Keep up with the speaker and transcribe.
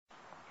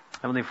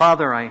Heavenly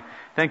Father, I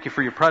thank you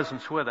for your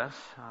presence with us.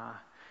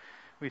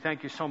 We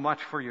thank you so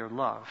much for your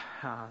love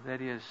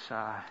that is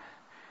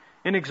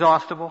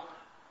inexhaustible,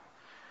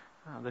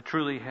 that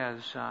truly has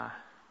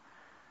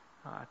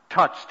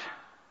touched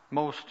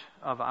most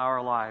of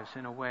our lives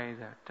in a way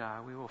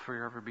that we will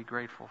forever be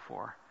grateful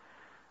for.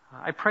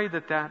 I pray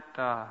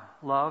that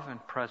love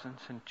and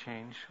presence and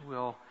change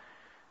will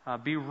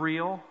be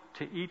real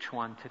to each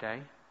one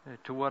today,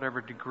 to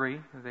whatever degree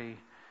they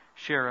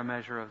share a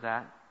measure of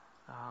that.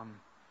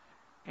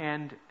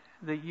 And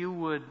that you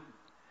would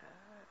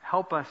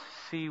help us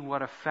see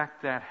what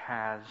effect that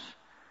has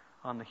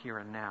on the here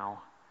and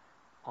now,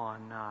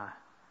 on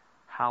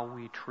how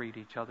we treat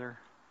each other,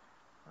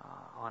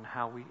 on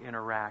how we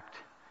interact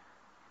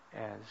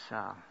as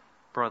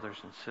brothers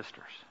and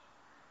sisters.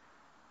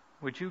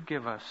 Would you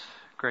give us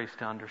grace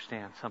to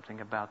understand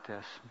something about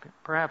this,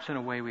 perhaps in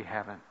a way we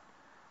haven't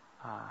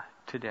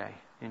today,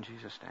 in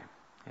Jesus'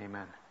 name,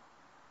 amen.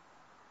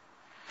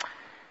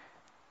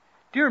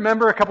 Do you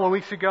remember a couple of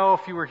weeks ago,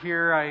 if you were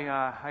here,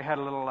 I had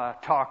a little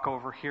talk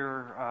over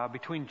here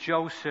between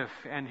Joseph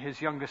and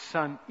his youngest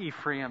son,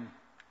 Ephraim.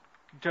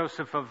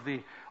 Joseph of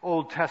the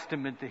Old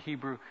Testament, the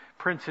Hebrew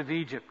prince of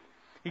Egypt.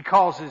 He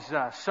calls his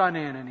son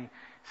in and he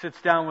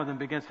sits down with him,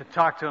 begins to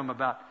talk to him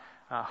about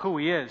who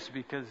he is,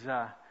 because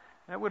that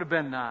would have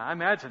been, I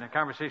imagine, a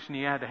conversation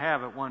he had to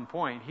have at one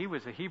point. He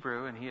was a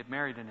Hebrew and he had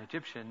married an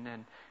Egyptian,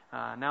 and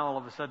now all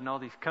of a sudden all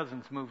these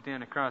cousins moved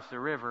in across the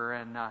river,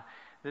 and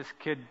this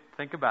kid,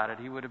 think about it,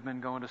 he would have been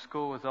going to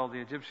school with all the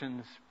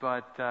Egyptians,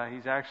 but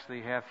he's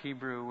actually half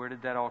Hebrew. Where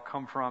did that all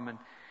come from?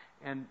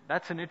 And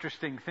that's an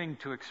interesting thing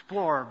to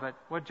explore, but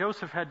what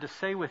Joseph had to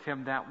say with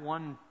him, that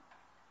one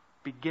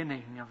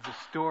beginning of the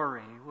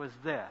story, was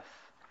this.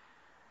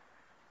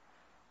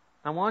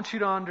 I want you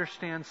to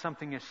understand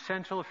something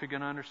essential if you're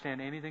going to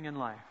understand anything in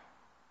life.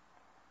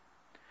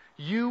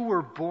 You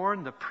were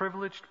born the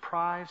privileged,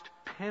 prized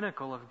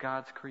pinnacle of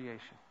God's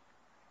creation.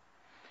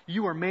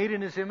 You are made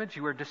in His image.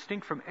 You are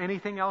distinct from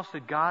anything else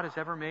that God has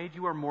ever made.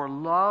 You are more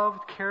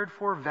loved, cared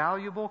for,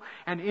 valuable,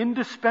 and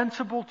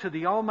indispensable to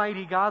the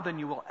Almighty God than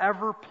you will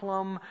ever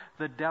plumb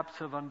the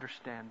depths of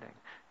understanding.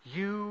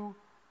 You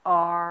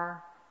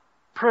are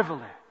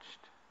privileged.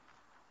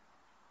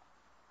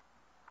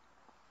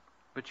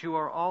 But you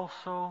are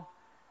also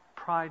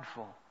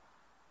prideful,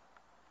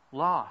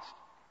 lost,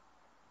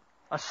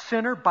 a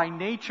sinner by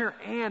nature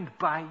and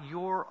by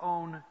your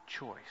own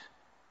choice.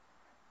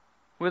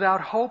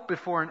 Without hope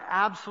before an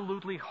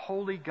absolutely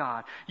holy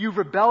God. You've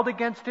rebelled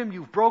against Him,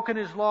 you've broken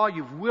His law,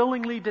 you've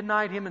willingly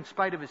denied Him in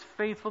spite of His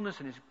faithfulness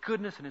and His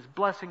goodness and His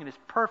blessing and His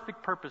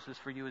perfect purposes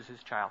for you as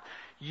His child.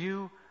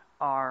 You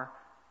are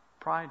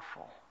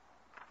prideful.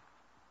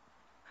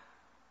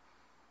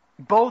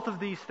 Both of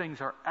these things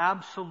are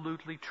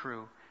absolutely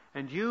true.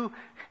 And you,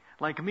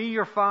 like me,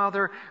 your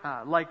father,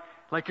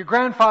 like your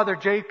grandfather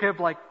Jacob,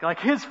 like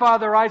his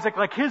father Isaac,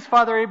 like his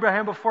father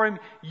Abraham before him,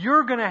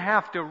 you're going to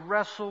have to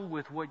wrestle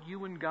with what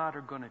you and God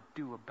are going to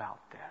do about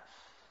this.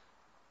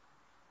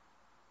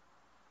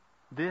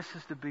 This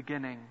is the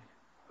beginning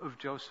of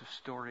Joseph's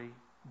story.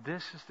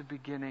 This is the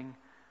beginning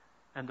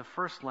and the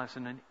first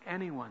lesson in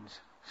anyone's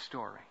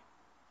story.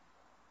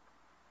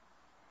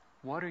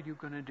 What are you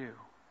going to do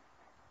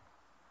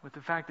with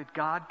the fact that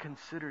God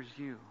considers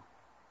you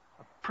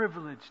a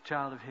privileged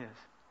child of His?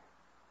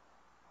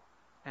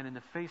 And in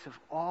the face of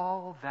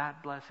all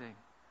that blessing,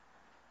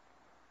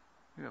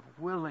 you have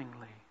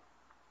willingly,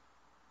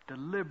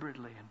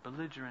 deliberately, and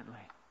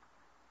belligerently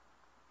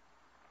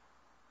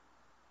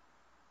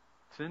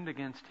sinned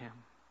against Him.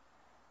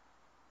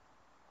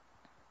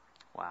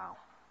 Wow.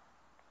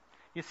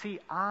 You see,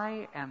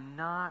 I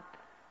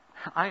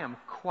am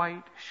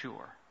quite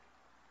sure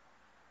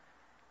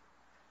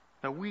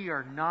that we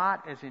are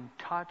not as in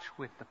touch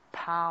with the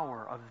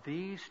power of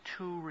these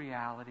two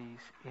realities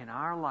in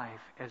our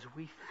life as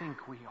we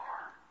think we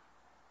are.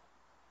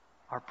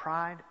 Our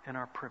pride and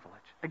our privilege.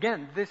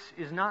 Again, this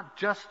is not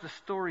just the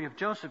story of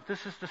Joseph.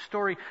 This is the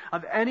story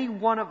of any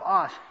one of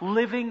us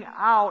living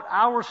out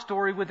our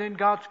story within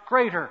God's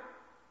greater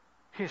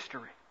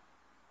history.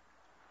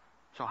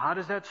 So how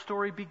does that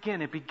story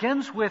begin? It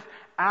begins with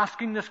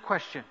asking this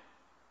question: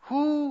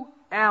 who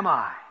am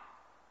I?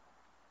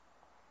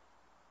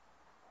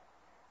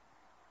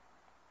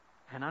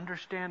 And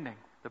understanding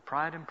the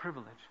pride and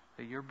privilege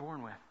that you're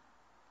born with.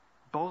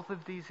 Both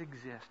of these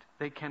exist.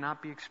 They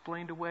cannot be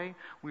explained away.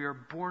 We are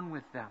born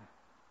with them.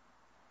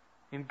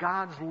 In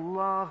God's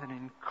love and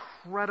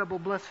incredible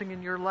blessing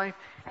in your life,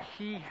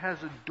 He has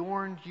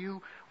adorned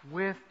you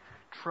with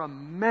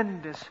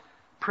tremendous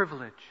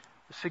privilege.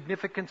 The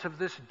significance of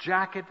this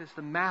jacket is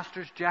the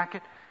master's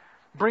jacket.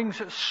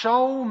 Brings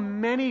so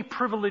many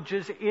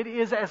privileges, it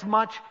is as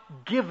much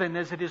given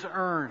as it is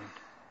earned.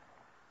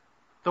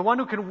 The one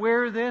who can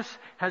wear this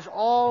has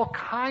all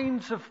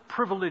kinds of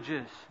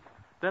privileges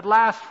that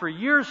last for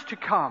years to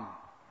come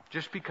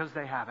just because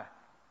they have it.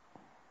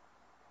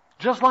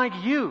 Just like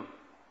you,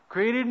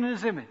 created in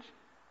His image,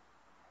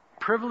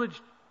 privileged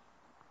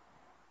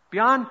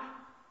beyond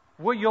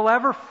what you'll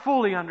ever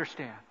fully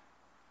understand.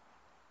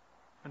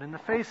 But in the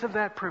face of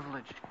that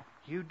privilege,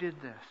 you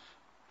did this.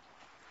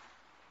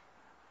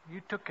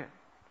 You took it.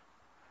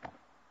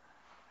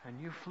 And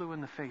you flew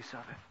in the face of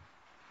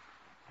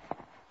it.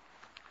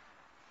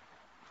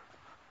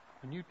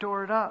 And you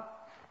tore it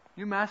up.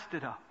 You messed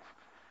it up.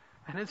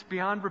 And it's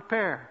beyond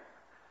repair.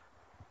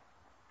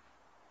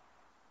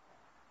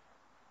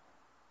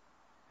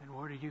 And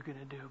what are you going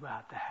to do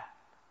about that?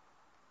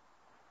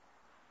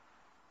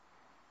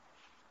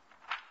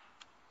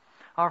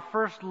 Our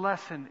first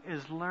lesson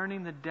is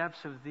learning the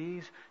depths of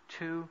these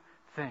two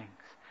things.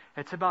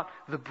 It's about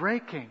the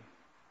breaking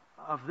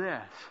of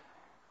this,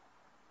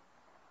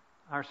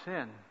 our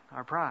sin,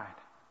 our pride,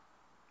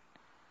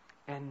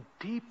 and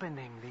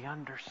deepening the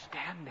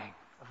understanding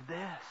of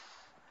this,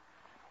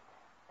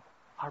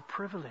 our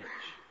privilege.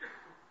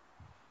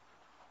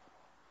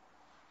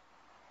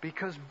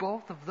 Because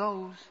both of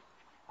those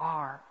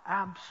are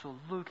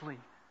absolutely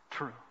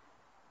true.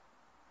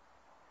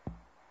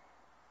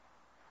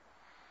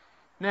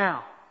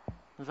 Now,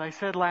 as I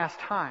said last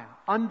time,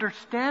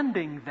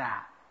 understanding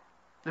that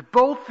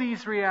both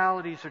these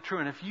realities are true,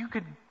 and if you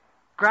could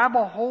grab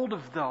a hold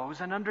of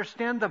those and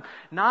understand them,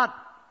 not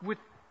with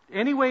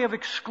any way of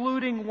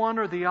excluding one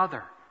or the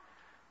other,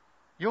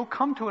 you'll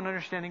come to an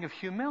understanding of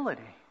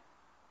humility.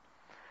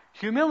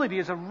 Humility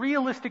is a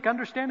realistic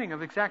understanding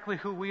of exactly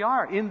who we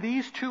are in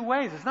these two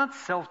ways. It's not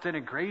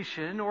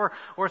self-denigration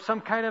or some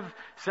kind of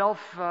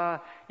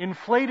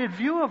self-inflated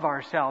view of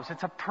ourselves.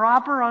 It's a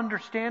proper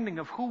understanding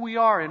of who we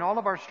are in all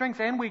of our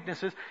strengths and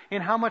weaknesses,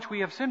 in how much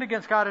we have sinned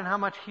against God and how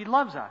much He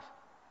loves us.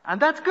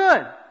 And that's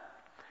good.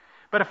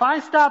 But if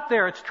I stop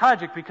there, it's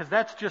tragic, because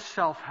that's just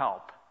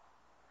self-help.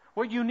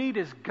 What you need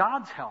is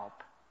God's help.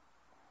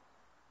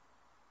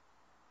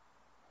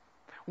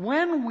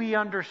 When we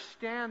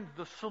understand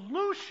the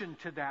solution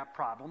to that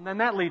problem, then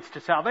that leads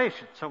to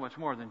salvation, so much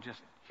more than just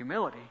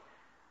humility.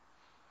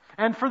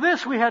 And for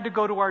this, we had to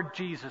go to our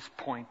Jesus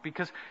point,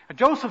 because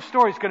Joseph's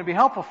story is going to be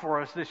helpful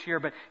for us this year,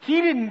 but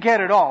he didn't get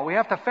it all. We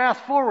have to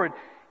fast forward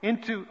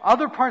into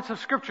other parts of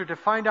Scripture to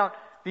find out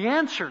the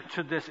answer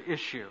to this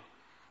issue.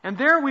 And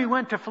there we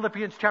went to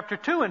Philippians chapter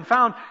 2 and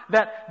found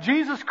that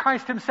Jesus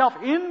Christ Himself,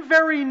 in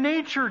very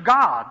nature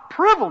God,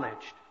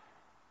 privileged,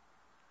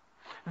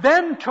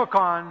 then took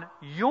on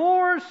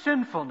your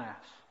sinfulness.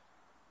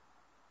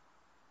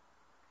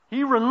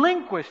 He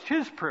relinquished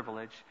His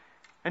privilege,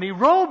 and He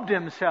robed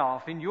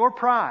Himself in your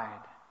pride.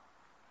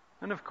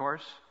 And of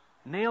course,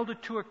 nailed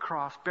it to a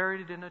cross,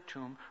 buried it in a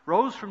tomb,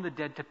 rose from the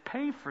dead to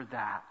pay for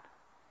that,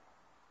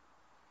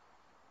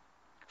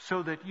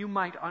 so that you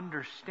might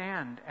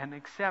understand and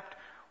accept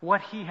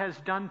what He has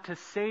done to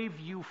save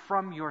you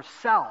from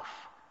yourself.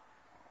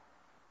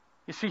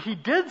 You see, He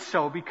did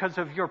so because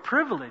of your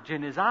privilege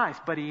in His eyes,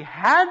 but He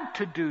had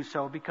to do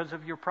so because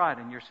of your pride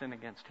and your sin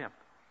against Him.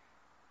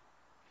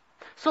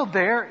 So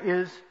there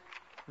is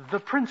the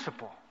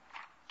principle.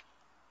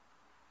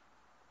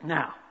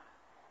 Now,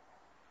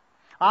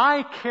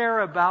 I care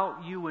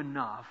about you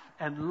enough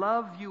and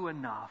love you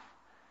enough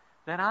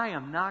that I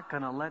am not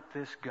going to let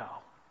this go.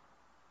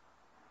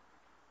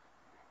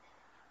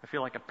 I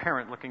feel like a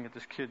parent looking at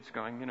this kid's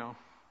going,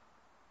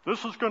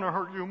 this is going to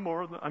hurt you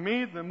more than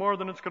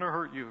it's going to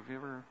hurt you. Have you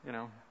ever,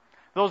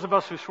 those of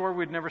us who swore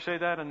we'd never say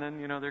that, and then,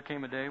 there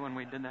came a day when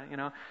we did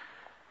that,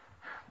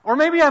 Or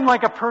maybe I'm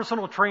like a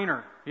personal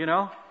trainer,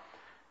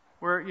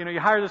 where, you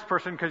hire this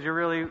person because you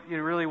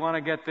really want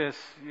to get this,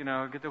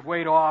 get the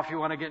weight off, you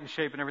want to get in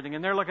shape and everything,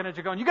 and they're looking at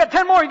you going, you got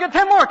 10 more,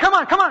 come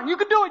on, you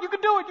can do it.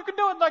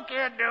 I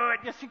can't do it.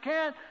 Yes, you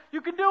can.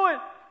 You can do it.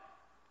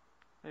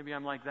 Maybe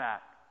I'm like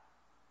that.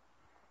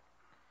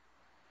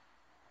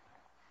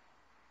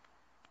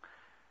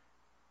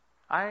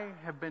 I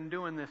have been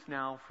doing this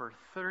now for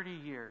 30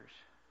 years.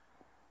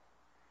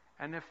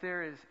 And if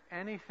there is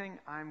anything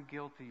I'm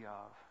guilty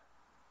of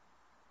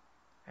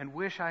and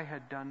wish I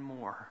had done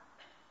more,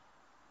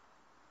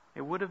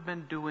 it would have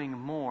been doing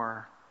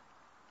more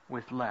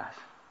with less.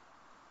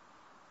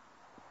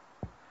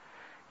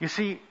 You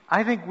see,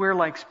 I think we're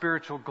like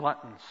spiritual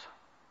gluttons,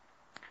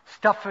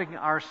 stuffing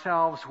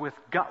ourselves with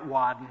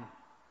gut-wadding.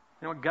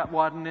 You know what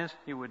gut-wadding is?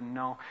 You wouldn't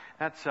know.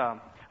 That's a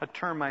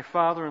term my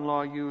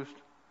father-in-law used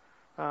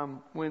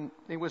when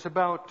it was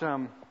about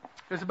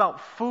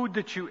food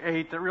that you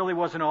ate that really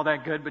wasn't all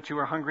that good, but you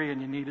were hungry and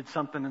you needed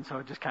something, and so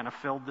it just kind of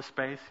filled the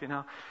space,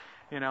 and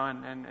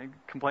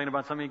complain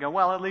about something. You go,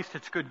 well, at least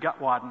it's good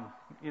gut-wadding,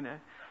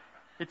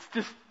 It's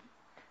just,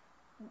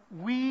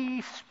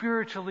 we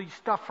spiritually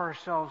stuff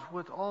ourselves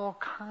with all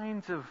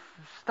kinds of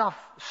stuff,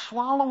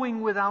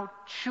 swallowing without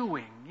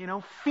chewing,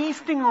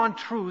 feasting on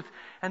truth,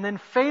 and then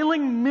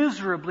failing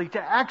miserably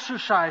to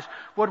exercise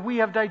what we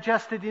have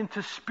digested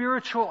into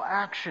spiritual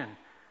action,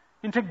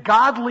 into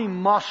godly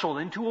muscle,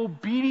 into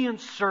obedient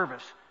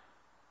service.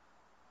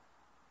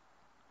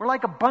 We're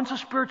like a bunch of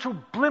spiritual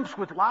blimps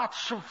with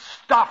lots of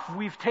stuff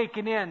we've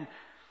taken in,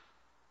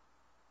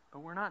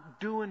 but we're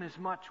not doing as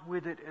much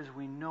with it as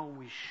we know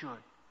we should.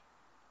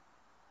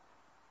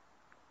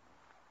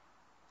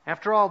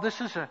 After all,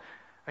 this is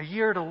a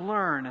year to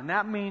learn, and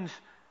that means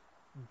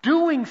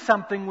doing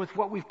something with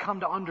what we've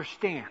come to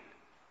understand.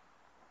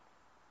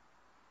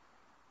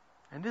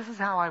 And this is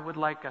how I would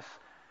like us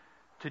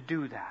to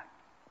do that.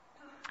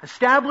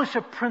 Establish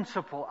a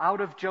principle out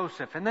of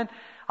Joseph, and then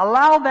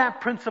allow that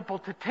principle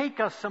to take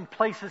us some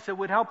places that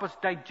would help us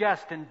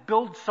digest and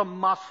build some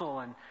muscle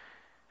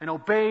and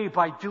obey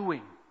by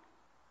doing.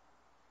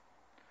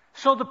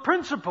 So the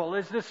principle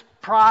is this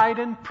pride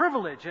and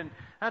privilege, and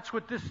that's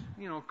what this,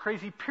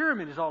 crazy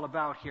pyramid is all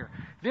about here.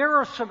 There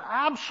are some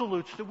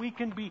absolutes that we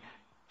can be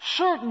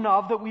certain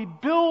of that we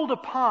build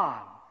upon.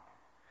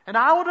 And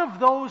out of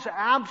those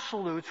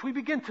absolutes, we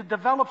begin to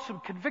develop some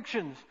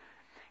convictions.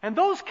 And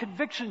those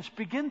convictions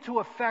begin to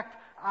affect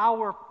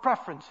our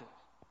preferences.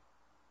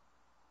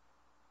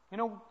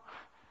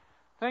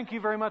 Thank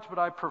you very much, but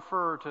I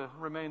prefer to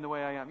remain the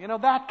way I am.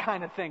 That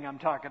kind of thing I'm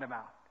talking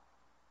about.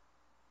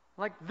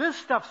 Like this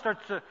stuff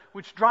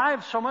which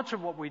drives so much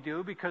of what we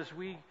do, because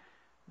we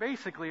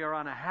basically are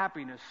on a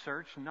happiness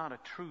search, not a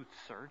truth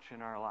search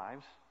in our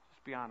lives.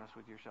 Just be honest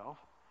with yourself.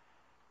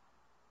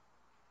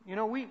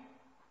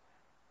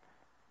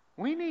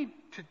 We need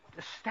to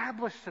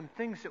establish some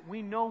things that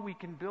we know we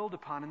can build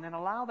upon, and then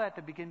allow that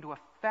to begin to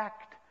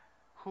affect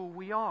who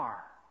we are.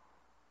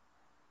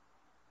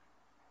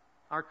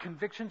 Our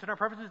convictions and our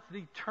preferences,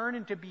 they turn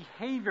into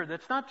behavior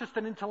that's not just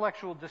an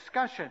intellectual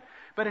discussion,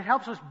 but it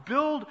helps us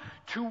build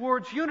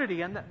towards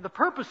unity. And the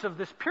purpose of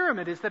this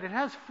pyramid is that it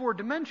has 4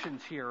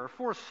 dimensions here, or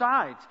 4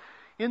 sides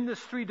in this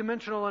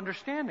 3-dimensional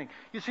understanding.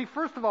 You see,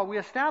 first of all, we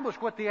establish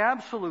what the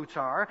absolutes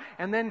are,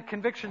 and then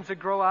convictions that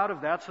grow out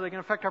of that so they can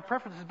affect our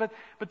preferences.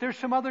 But there's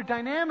some other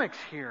dynamics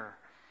here.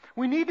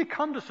 We need to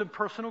come to some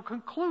personal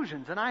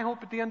conclusions, and I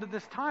hope at the end of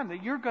this time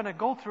that you're going to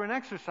go through an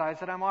exercise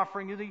that I'm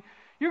offering you.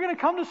 You're going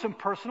to come to some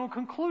personal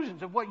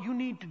conclusions of what you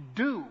need to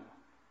do.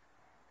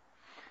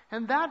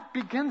 And that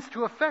begins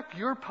to affect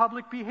your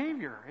public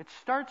behavior. It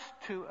starts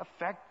to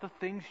affect the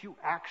things you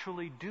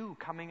actually do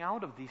coming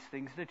out of these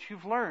things that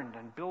you've learned,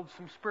 and build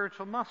some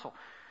spiritual muscle.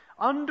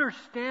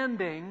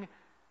 Understanding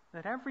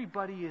that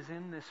everybody is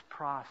in this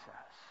process.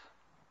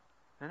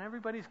 And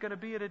everybody's going to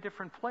be at a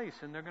different place,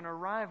 and they're going to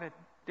arrive at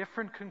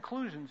different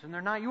conclusions, and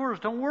they're not yours.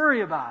 Don't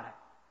worry about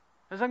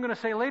it. As I'm going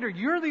to say later,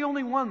 you're the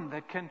only one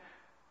that can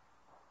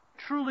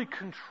truly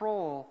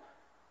control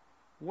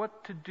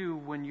what to do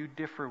when you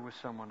differ with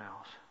someone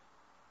else.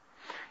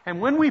 And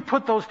when we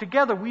put those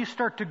together, we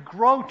start to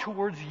grow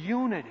towards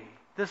unity.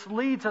 This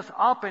leads us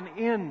up and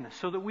in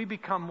so that we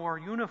become more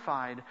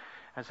unified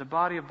as a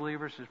body of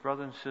believers, as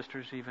brothers and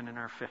sisters, even in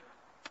our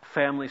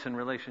families and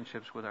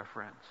relationships with our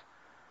friends.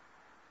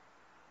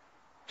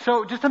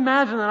 So just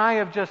imagine that I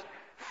have just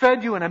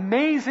fed you an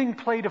amazing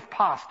plate of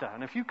pasta.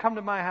 And if you come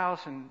to my house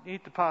and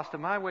eat the pasta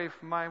my wife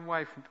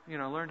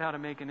learned how to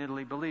make in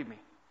Italy, believe me,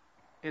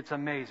 it's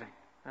amazing.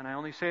 And I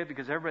only say it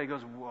because everybody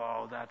goes,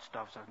 whoa, that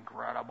stuff's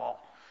incredible.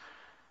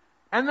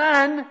 And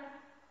then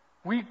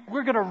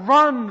we're going to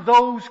run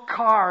those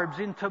carbs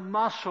into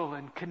muscle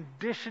and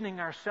conditioning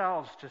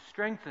ourselves to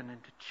strengthen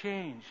and to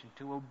change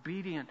into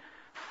obedient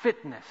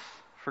fitness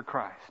for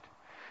Christ.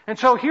 And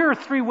so here are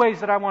 3 ways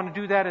that I want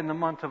to do that in the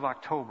month of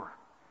October.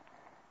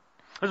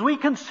 As we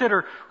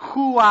consider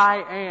who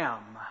I am,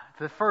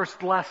 the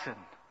first lesson,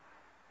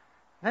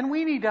 then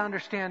we need to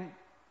understand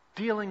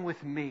dealing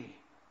with me,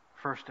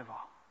 first of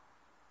all.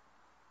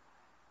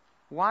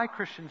 Why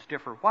Christians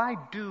differ. Why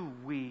do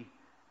we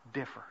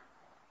differ?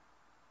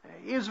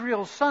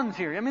 Israel's sons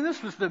here. I mean,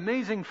 this was the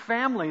amazing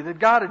family that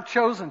God had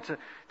chosen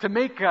to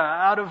make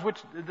out of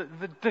which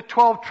the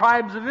 12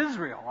 tribes of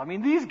Israel. I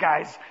mean, these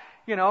guys,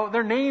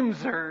 their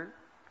names are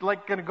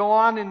like going to go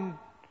on in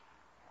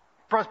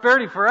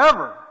prosperity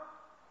forever.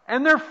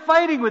 And they're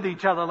fighting with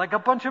each other like a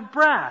bunch of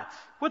brats.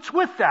 What's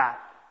with that?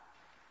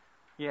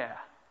 Yeah.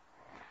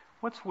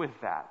 What's with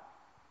that?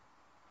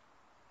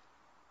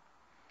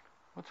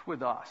 What's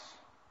with us?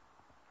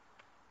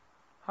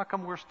 How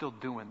come we're still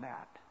doing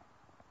that?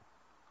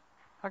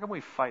 How come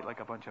we fight like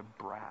a bunch of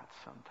brats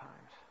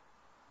sometimes?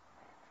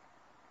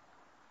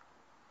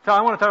 So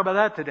I want to talk about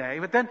that today.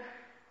 But then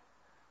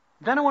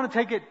I want to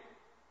take it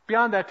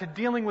beyond that to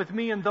dealing with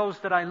me and those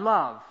that I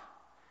love.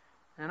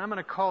 And I'm going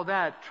to call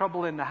that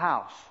trouble in the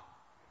house.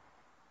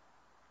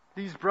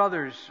 These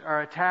brothers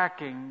are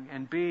attacking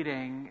and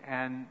beating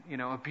and,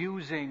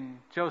 abusing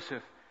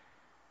Joseph.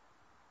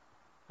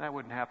 That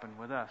wouldn't happen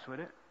with us, would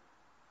it?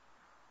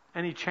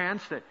 Any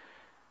chance that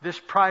this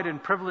pride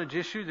and privilege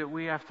issue that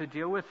we have to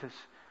deal with has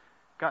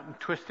gotten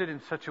twisted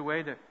in such a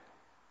way that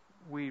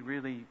we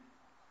really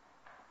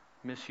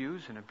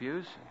misuse and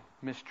abuse and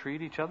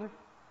mistreat each other?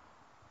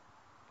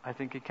 I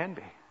think it can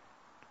be.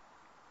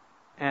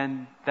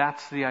 And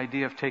that's the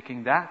idea of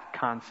taking that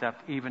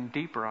concept even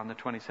deeper on the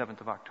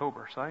 27th of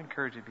October. So I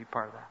encourage you to be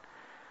part of that.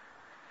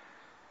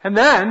 And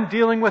then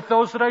dealing with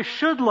those that I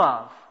should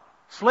love.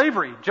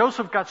 Slavery.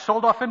 Joseph got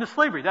sold off into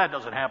slavery. That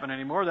doesn't happen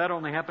anymore. That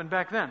only happened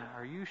back then.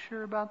 Are you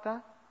sure about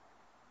that?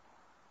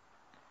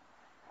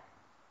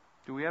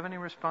 Do we have any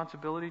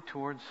responsibility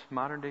towards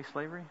modern day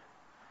slavery?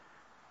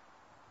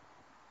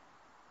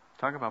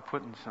 Talk about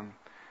putting some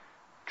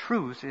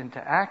truths into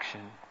action.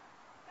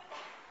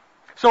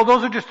 So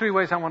those are just 3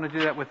 ways I want to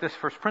do that with this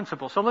first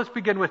principle. So let's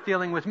begin with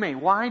dealing with me.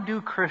 Why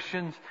do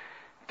Christians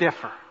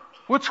differ?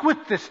 What's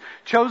with this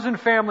chosen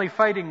family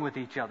fighting with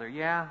each other?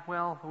 Yeah,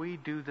 well, we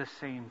do the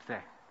same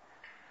thing.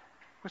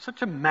 We're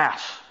such a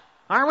mess,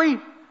 aren't we?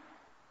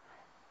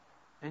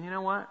 And you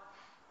know what?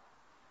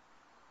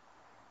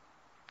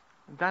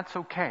 That's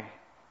okay.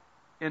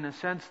 In the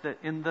sense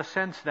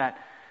that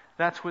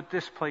that's what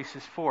this place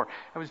is for.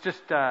 I was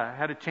just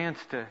had a chance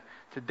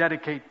to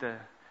dedicate the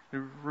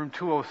room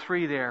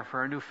 203 there for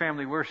our new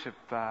family worship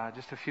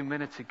just a few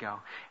minutes ago.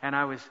 And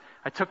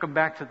I took them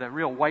back to the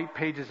real white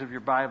pages of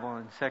your Bible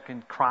in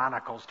 2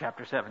 Chronicles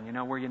chapter 7. You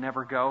know where you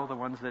never go, the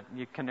ones that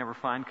you can never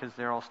find because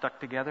they're all stuck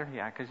together?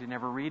 Yeah, because you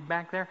never read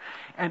back there.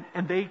 And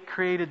they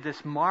created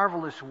this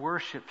marvelous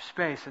worship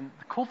space. And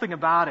the cool thing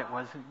about it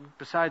was,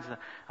 besides the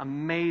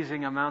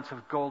amazing amounts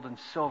of gold and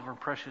silver and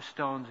precious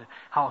stones, and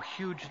how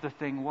huge the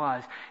thing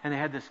was, and they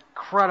had this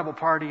incredible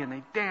party, and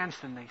they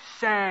danced, and they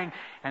sang,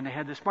 and they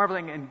had this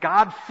marveling, and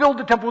God filled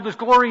the temple with His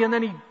glory, and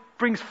then He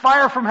brings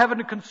fire from heaven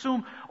to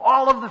consume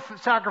all of the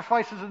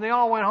sacrifices, and they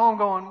all went home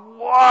going,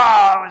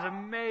 wow, it was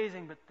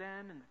amazing. But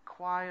then in the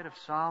quiet of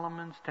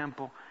Solomon's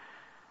temple,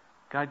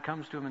 God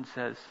comes to him and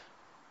says,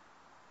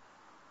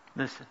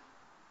 listen,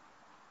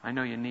 I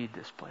know you need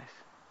this place.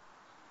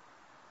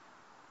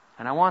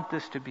 And I want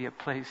this to be a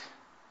place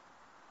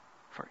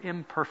for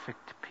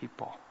imperfect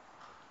people.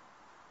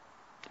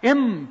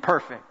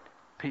 Imperfect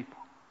people.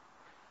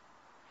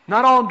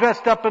 Not all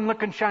dressed up and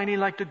looking shiny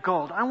like the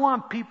gold. I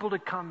want people to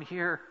come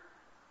here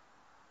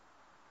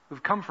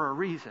who've come for a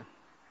reason.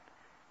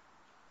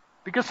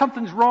 Because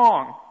something's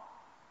wrong.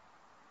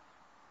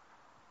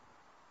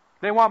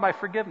 They want my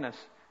forgiveness.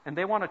 And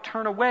they want to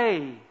turn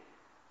away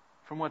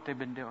from what they've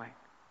been doing.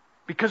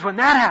 Because when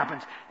that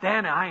happens,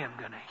 then I am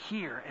going to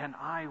hear and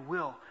I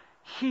will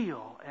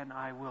heal and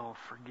I will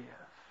forgive.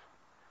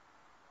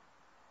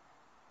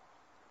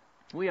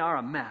 We are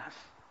a mess.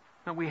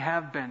 And we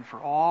have been for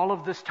all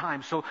of this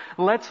time. So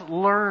let's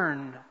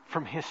learn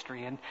from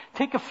history and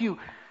take a few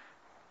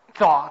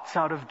thoughts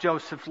out of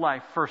Joseph's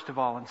life, first of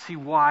all, and see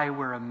why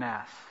we're a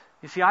mess.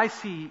 You see, I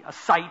see a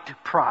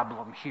sight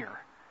problem here.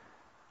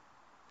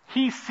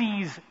 He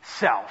sees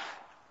self.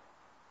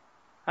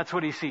 That's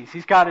what he sees.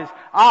 He's got his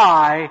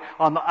eye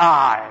on the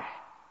eye.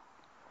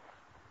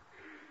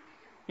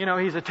 You know,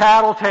 he's a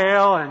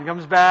tattletale and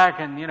comes back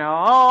and,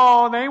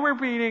 oh, they were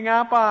beating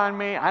up on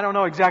me. I don't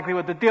know exactly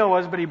what the deal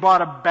was, but he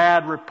brought a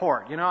bad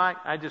report.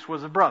 I just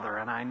was a brother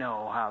and I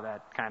know how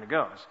that kind of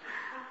goes.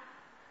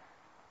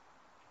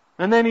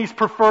 And then he's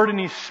preferred and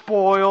he's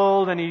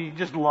spoiled and he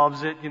just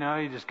loves it, he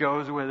just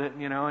goes with it,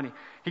 and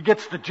he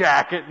gets the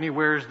jacket and he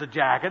wears the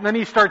jacket. And then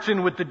he starts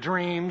in with the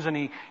dreams and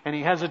he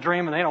has a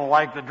dream and they don't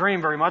like the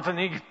dream very much and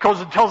he goes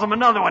and tells them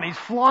another one. He's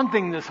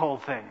flaunting this whole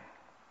thing.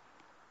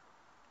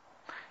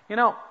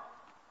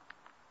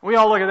 We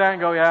all look at that and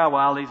go, yeah,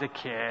 well, he's a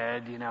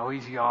kid,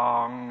 he's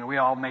young, we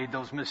all made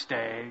those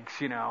mistakes,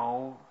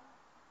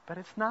 but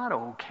it's not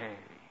okay.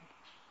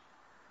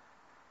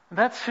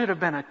 That should have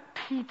been a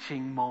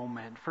teaching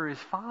moment for his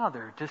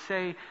father to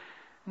say,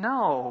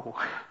 no,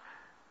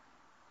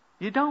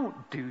 you don't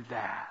do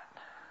that.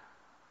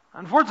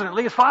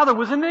 Unfortunately, his father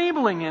was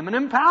enabling him and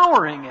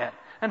empowering it.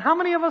 And how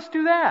many of us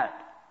do that?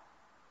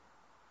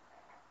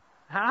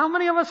 How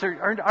many of us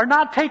are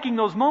not taking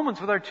those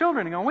moments with our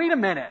children and going, wait a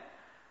minute,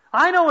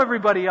 I know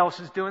everybody else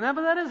is doing that,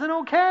 but that isn't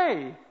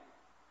okay.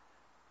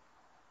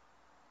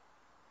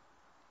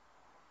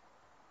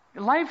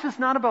 Life is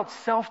not about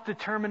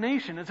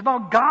self-determination. It's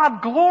about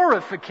God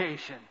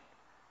glorification.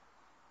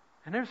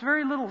 And there's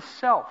very little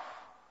self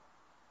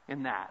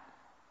in that.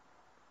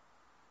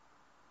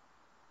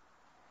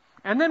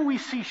 And then we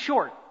see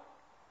short.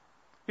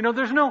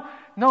 There's no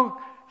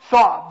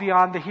thought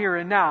beyond the here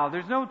and now.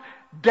 There's no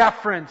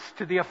deference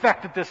to the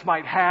effect that this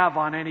might have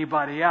on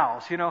anybody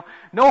else.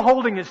 No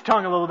holding his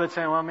tongue a little bit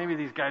saying, well, maybe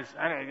these guys,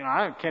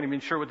 I can't even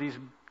sure what these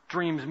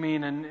dreams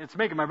mean and it's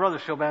making my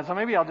brothers feel bad, so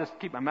maybe I'll just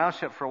keep my mouth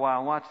shut for a while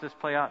and watch this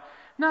play out.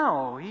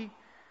 No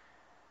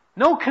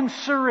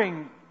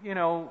concerning,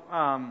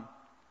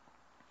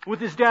 with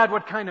his dad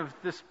what kind of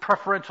this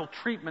preferential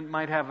treatment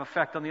might have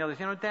effect on the others.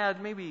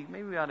 Dad, maybe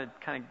we ought to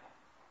kind of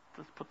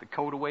just put the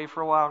coat away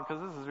for a while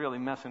because this is really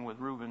messing with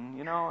Reuben,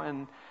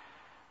 and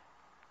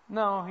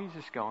no, he's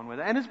just going with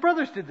it. And his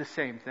brothers did the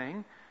same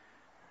thing.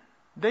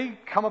 They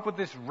come up with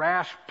this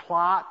rash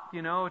plot,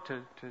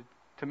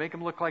 to make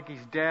him look like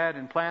he's dead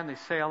and plan. They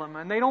sell him,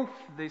 and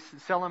they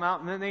sell him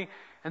out, and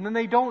then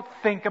they don't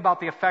think about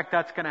the effect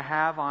that's going to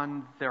have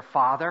on their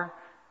father.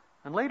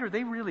 And later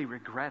they really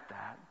regret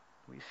that.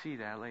 We see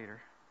that later.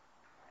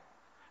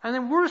 And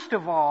then worst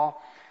of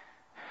all,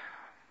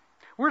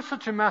 we're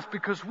such a mess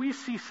because we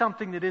see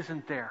something that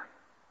isn't there.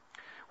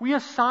 We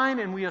assign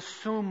and we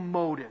assume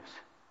motives.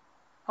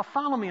 Now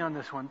follow me on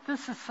this one.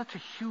 This is such a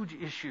huge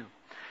issue.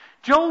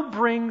 Job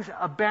brings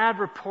a bad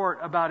report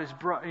about his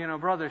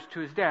brothers to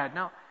his dad.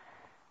 Now,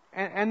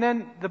 and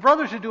then the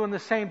brothers are doing the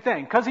same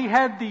thing. Because he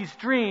had these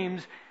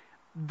dreams,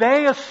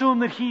 they assume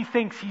that he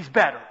thinks he's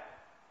better.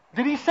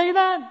 Did he say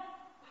that?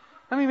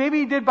 Maybe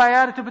he did by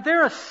attitude, but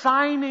they're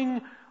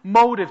assigning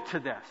motive to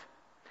this.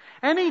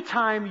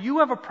 Anytime you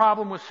have a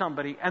problem with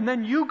somebody and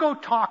then you go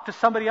talk to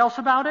somebody else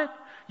about it,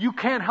 you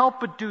can't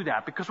help but do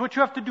that, because what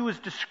you have to do is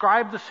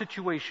describe the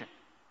situation.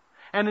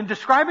 And in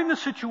describing the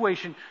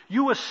situation,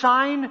 you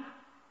assign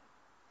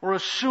or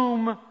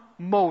assume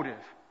motive.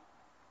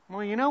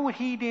 Well, you know what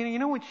he did, you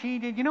know what she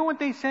did, you know what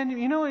they said,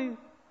 you know.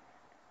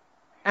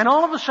 And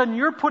all of a sudden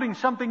you're putting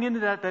something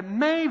into that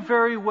may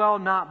very well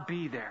not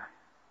be there.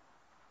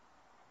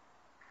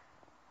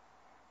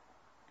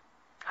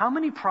 How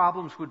many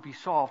problems would be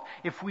solved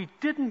if we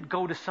didn't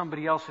go to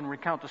somebody else and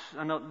recount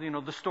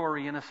the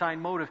story and assign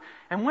motive,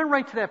 and went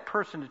right to that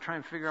person to try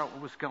and figure out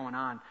what was going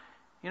on?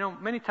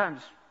 Many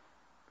times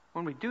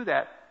when we do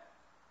that,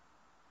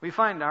 we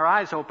find our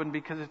eyes open,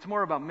 because it's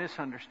more about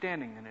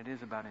misunderstanding than it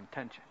is about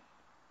intention.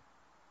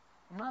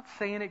 I'm not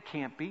saying it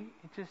can't be.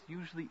 It just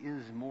usually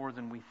is more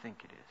than we think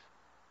it is.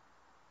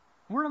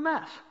 We're a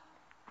mess,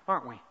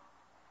 aren't we?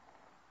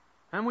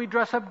 And we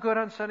dress up good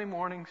on Sunday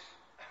mornings.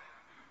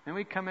 And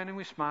we come in and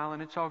we smile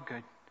and it's all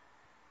good.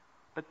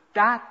 But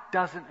that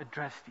doesn't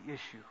address the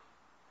issue.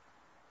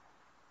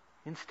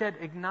 Instead,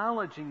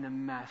 acknowledging the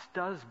mess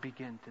does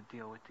begin to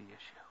deal with the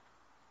issue.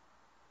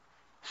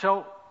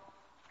 So,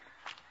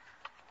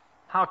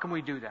 how can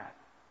we do that?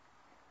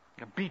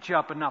 I beat you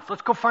up enough.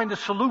 Let's go find the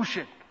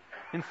solution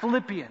in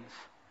Philippians.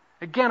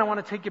 Again, I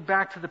want to take you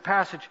back to the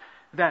passage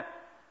that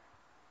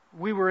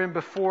we were in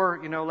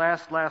before,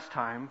 last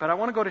time. But I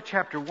want to go to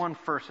chapter 1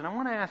 first. And I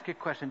want to ask you a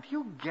question. Do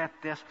you get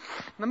this?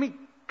 Let me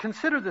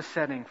consider the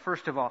setting,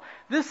 first of all.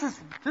 This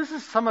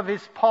is some of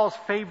Paul's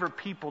favorite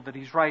people that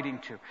he's writing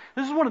to.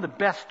 This is one of the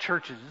best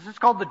churches. This is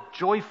called the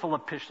joyful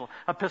epistle,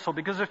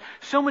 because there's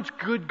so much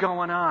good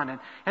going on.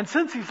 And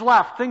since he's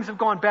left, things have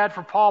gone bad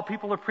for Paul.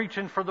 People are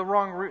preaching for the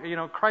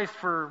wrong, Christ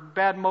for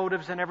bad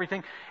motives and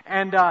everything.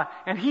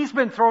 And he's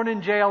been thrown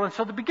in jail. And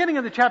so at the beginning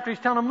of the chapter, he's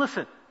telling them,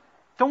 listen,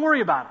 don't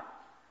worry about it.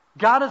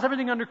 God has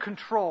everything under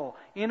control.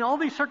 In all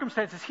these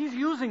circumstances, He's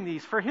using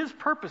these for His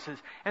purposes.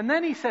 And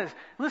then He says,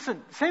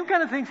 listen, same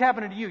kind of thing's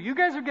happening to you. You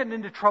guys are getting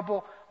into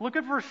trouble. Look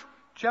at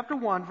chapter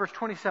 1, verse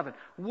 27.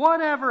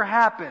 Whatever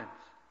happens,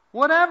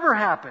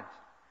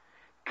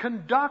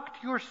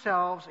 conduct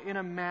yourselves in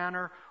a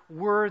manner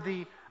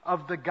worthy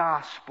of the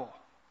gospel.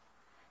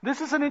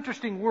 This is an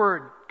interesting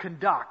word,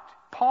 conduct.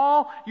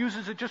 Paul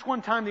uses it just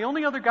one time. The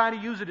only other guy to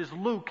use it is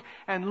Luke.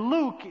 And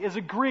Luke is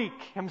a Greek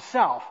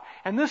himself.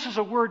 And this is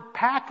a word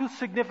packed with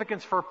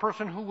significance for a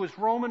person who was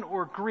Roman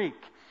or Greek,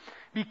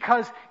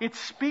 because it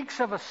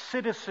speaks of a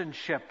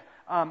citizenship,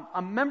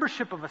 a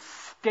membership of a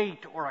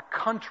state or a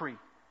country.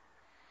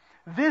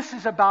 This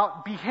is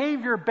about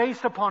behavior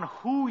based upon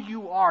who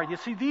you are. You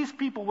see, these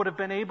people would have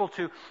been able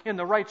to, in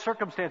the right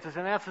circumstances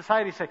in that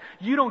society, say,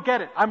 you don't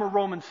get it. I'm a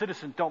Roman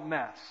citizen. Don't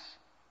mess.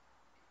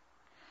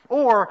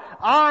 Or,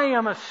 I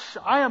am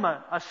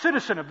a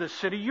citizen of this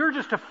city. You're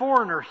just a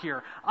foreigner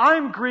here.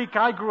 I'm Greek.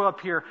 I grew up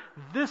here.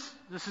 This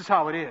is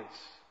how it is.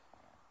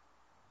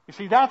 You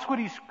see, that's what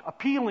he's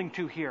appealing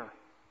to here.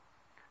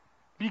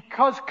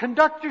 Because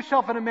conduct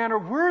yourself in a manner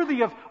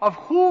worthy of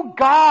who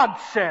God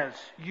says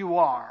you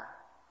are.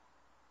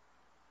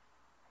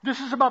 This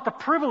is about the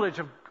privilege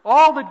of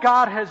all that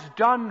God has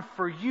done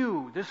for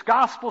you, this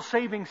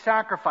gospel-saving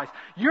sacrifice.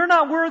 You're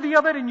not worthy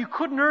of it and you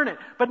couldn't earn it.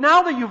 But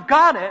now that you've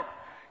got it,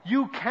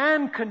 you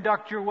can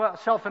conduct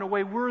yourself in a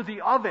way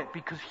worthy of it,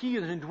 because He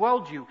has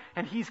indwelled you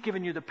and He's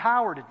given you the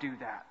power to do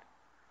that.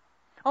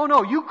 Oh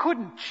no, you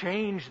couldn't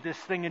change this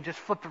thing and just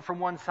flip it from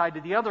one side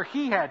to the other.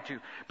 He had to.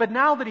 But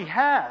now that He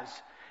has,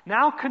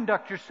 now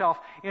conduct yourself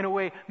in a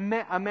way,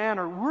 a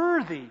manner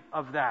worthy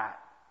of that.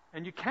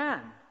 And you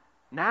can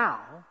now.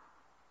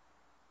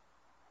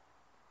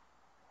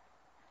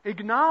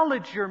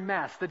 Acknowledge your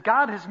mess, that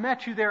God has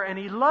met you there and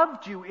He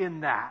loved you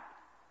in that.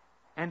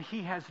 And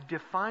He has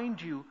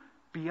defined you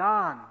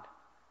beyond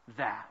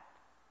that.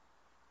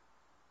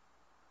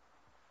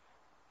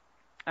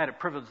 I had a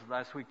privilege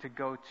last week to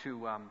go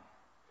to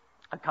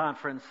a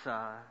conference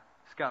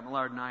Scott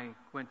Millard and I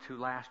went to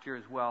last year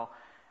as well,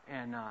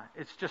 and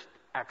it's just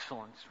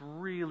excellent. It's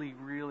really,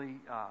 really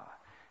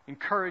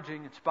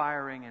encouraging,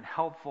 inspiring, and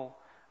helpful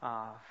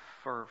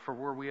for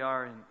where we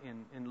are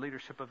in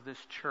leadership of this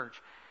church.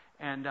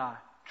 And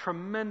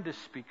tremendous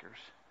speakers.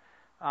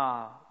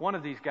 One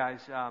of these guys,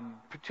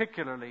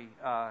 particularly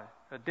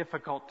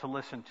difficult to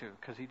listen to,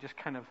 because he just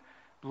kind of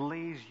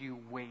lays you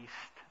waste.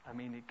 I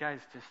mean, the guy's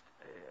just,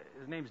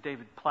 his name's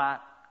David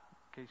Platt,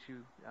 in case you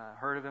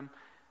heard of him.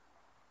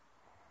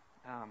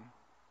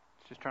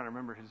 Just trying to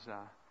remember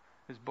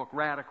his book,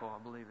 Radical,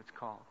 I believe it's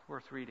called. It's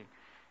worth reading.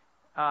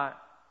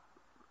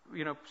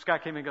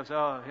 Scott came in and goes,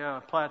 oh, yeah,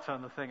 Platt's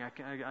on the thing.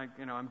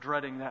 I'm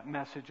dreading that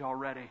message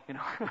already,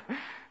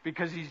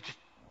 because he's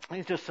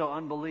just so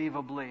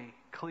unbelievably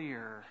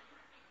clear.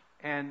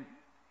 And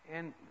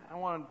I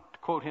want to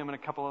quote him and a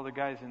couple other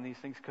guys in these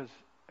things, because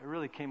I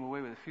really came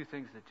away with a few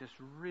things that just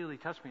really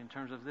touched me in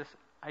terms of this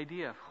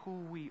idea of who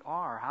we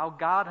are, how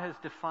God has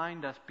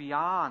defined us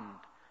beyond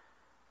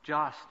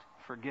just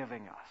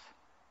forgiving us.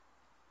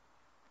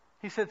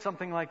 He said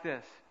something like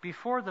this: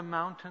 before the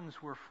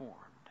mountains were formed,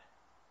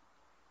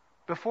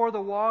 before the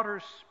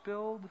waters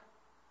spilled,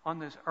 on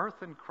this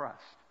earthen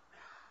crust.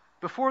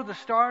 Before the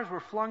stars were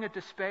flung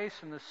into space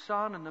and the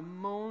sun and the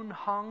moon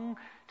hung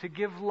to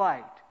give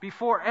light,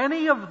 before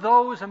any of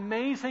those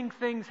amazing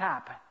things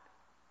happened,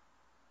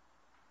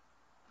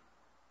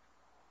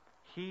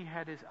 He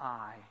had His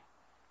eye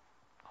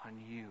on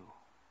you.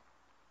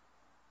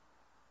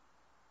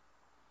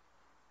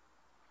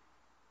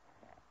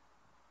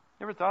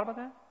 You ever thought about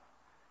that?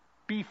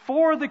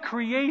 Before the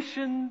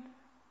creation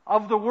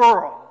of the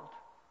world,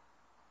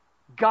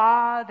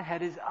 God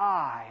had His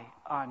eye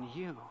on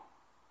you,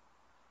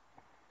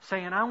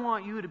 saying, I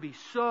want you to be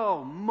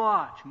so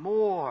much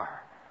more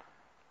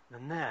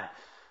than this.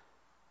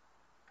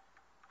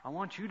 I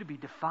want you to be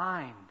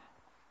defined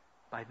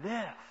by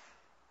this.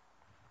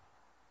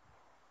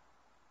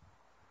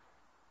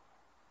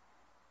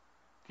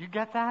 Do you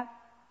get that?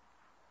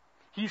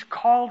 He's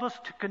called us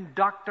to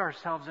conduct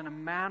ourselves in a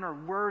manner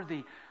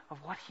worthy of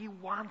what He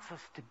wants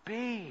us to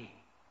be.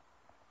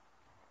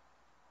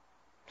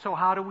 So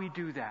how do we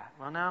do that?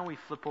 Well, now we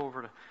flip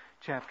over to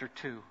chapter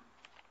 2.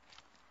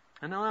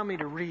 And allow me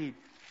to read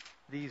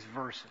these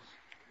verses.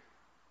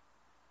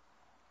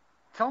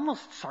 It's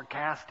almost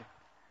sarcastic.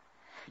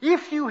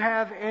 If you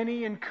have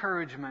any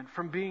encouragement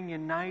from being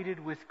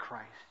united with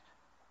Christ.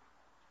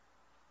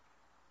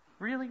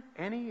 Really?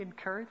 Any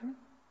encouragement?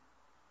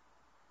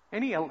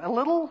 A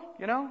little,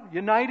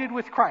 united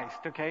with Christ,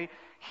 okay?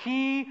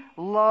 He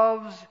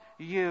loves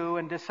you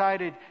and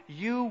decided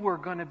you were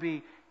going to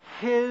be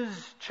His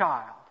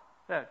child.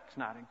 That's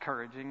not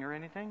encouraging or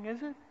anything,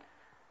 is it?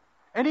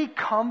 Any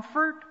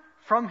comfort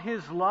from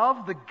His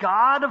love? The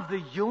God of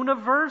the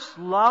universe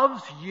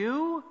loves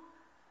you?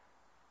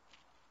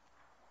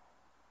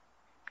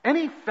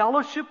 Any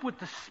fellowship with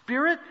the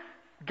Spirit?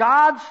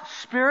 God's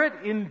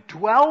Spirit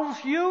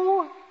indwells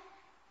you?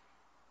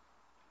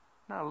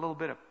 Not a little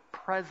bit of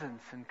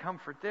presence and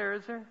comfort there,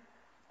 is there?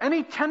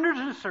 Any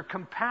tenderness or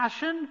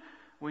compassion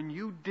when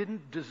you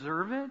didn't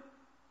deserve it?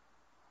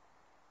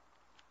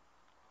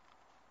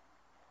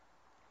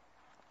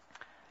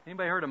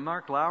 Anybody heard of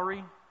Mark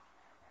Lowry?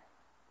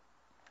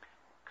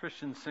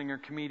 Christian singer,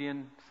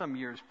 comedian, some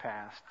years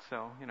past,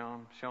 so,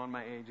 I'm showing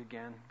my age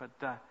again, but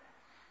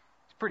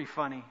it's pretty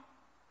funny.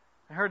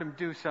 I heard him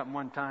do something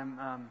one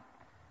time.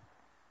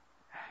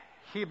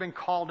 He had been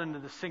called into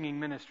the singing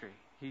ministry.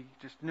 He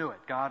just knew it.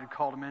 God had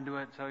called him into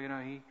it, so,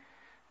 he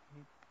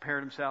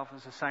prepared himself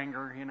as a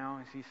singer,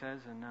 as he says,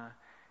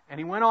 and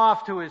he went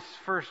off to his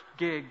first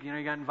gig.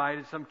 He got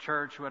invited to some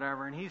church,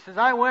 whatever, and he says,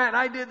 I went and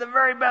I did the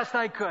very best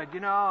I could,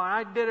 and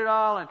I did it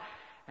all,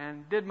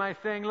 and did my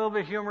thing, a little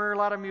bit of humor, a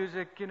lot of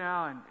music,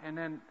 and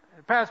then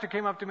the pastor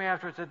came up to me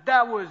afterwards and said,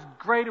 that was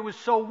great, it was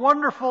so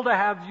wonderful to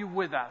have you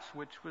with us,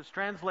 which was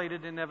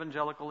translated in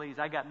evangelicalese,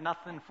 I got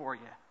nothing for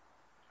you.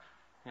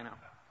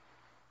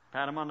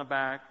 Pat him on the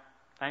back,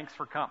 thanks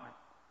for coming.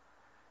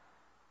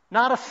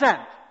 Not a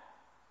cent.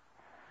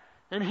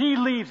 And he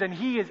leaves and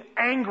he is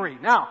angry.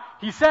 Now,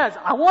 he says,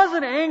 I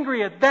wasn't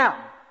angry at them.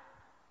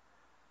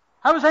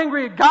 I was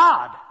angry at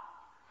God.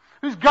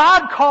 Because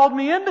God called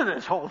me into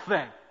this whole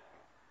thing.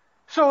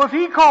 So if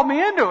He called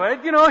me into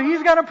it,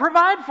 He's got to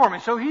provide for me.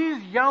 So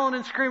he's yelling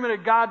and screaming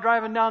at God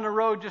driving down the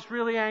road, just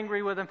really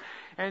angry with Him.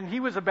 And he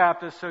was a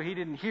Baptist, so he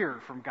didn't hear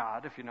from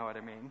God, if you know what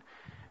I mean.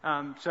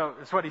 So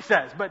that's what he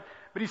says. But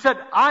he said,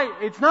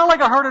 it's not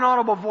like I heard an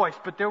audible voice,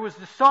 but there was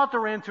this thought that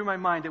ran through my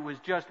mind that was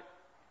just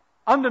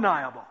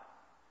undeniable.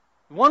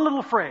 One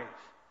little phrase.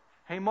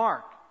 Hey,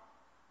 Mark,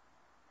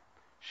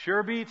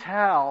 sure beats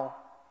hell.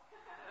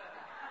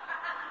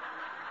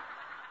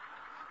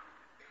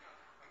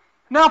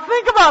 Now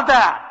think about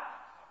that.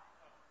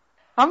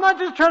 I'm not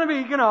just trying to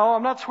be,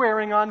 I'm not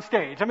swearing on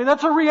stage. I mean,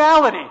 that's a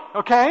reality,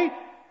 okay?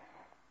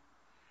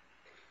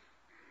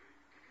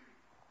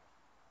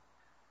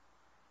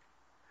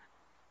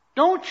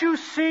 Don't you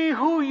see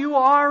who you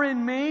are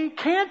in me?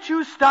 Can't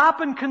you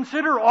stop and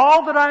consider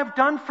all that I've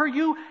done for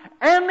you?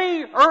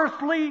 Any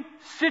earthly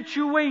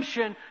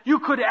situation you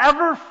could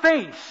ever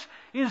face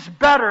is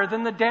better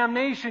than the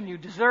damnation you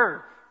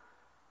deserve.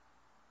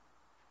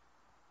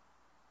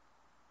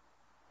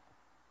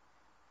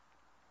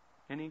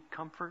 Any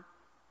comfort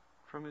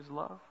from His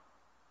love?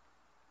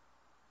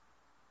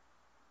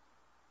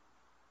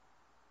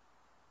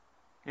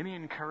 Any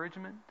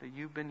encouragement that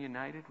you've been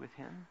united with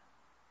Him?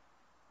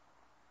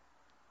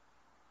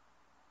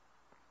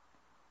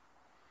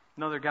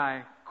 Another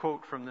guy,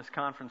 quote from this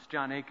conference,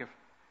 John Acuff,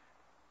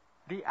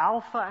 the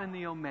Alpha and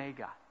the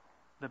Omega,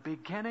 the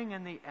beginning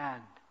and the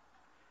end.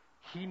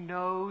 He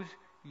knows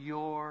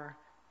your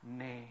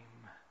name.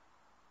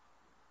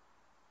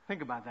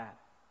 Think about that.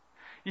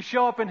 You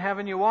show up in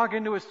heaven, you walk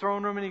into His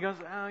throne room, and He goes,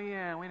 oh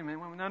yeah, wait a minute,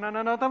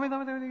 no, tell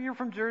me, you're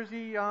from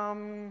Jersey,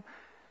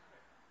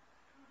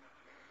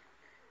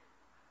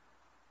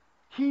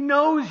 He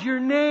knows your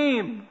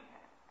name.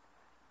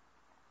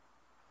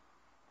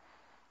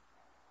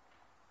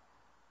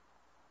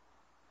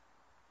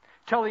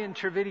 Tullian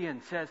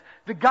Trevedian says,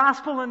 the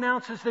gospel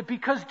announces that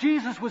because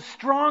Jesus was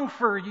strong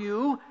for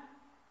you,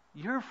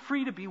 you're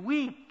free to be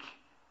weak.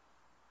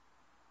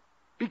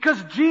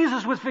 Because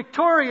Jesus was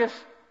victorious,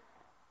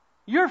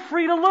 you're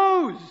free to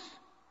lose.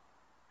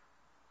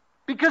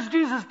 Because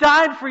Jesus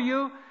died for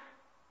you,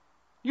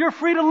 you're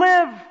free to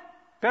live.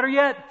 Better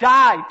yet,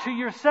 die to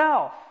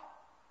yourself.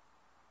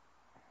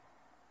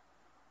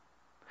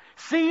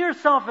 See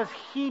yourself as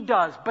He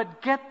does,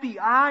 but get the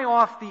eye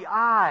off the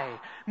I.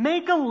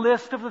 Make a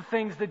list of the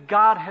things that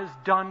God has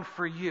done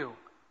for you.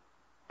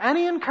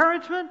 Any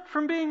encouragement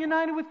from being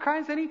united with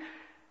Christ? Any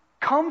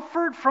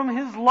comfort from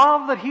His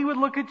love that He would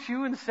look at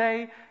you and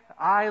say,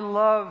 I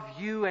love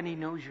you, and He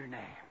knows your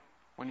name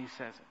when He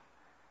says it?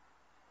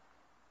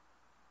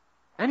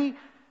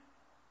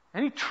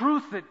 Any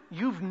truth that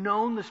you've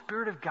known the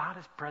Spirit of God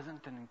is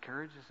present and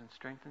encourages and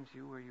strengthens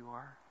you where you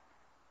are?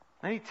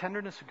 Any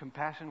tenderness and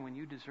compassion when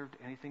you deserved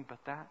anything but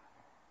that?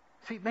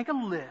 See, make a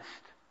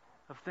list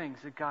of things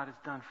that God has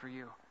done for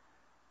you.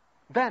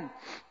 Then,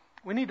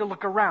 we need to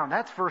look around.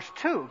 That's verse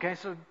 2. Okay,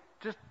 so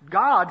just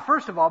God,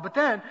 first of all, but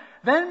then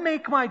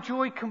make my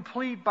joy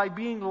complete by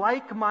being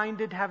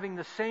like-minded, having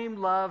the same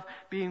love,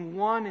 being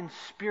one in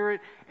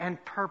spirit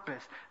and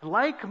purpose.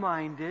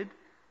 Like-minded,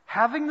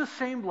 having the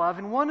same love,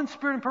 and one in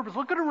spirit and purpose.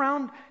 Look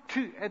around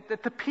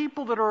at the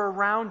people that are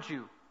around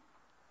you.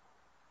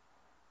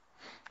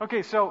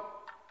 Okay, so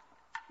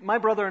my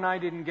brother and I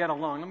didn't get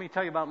along. Let me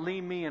tell you about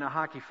Lee, me, and a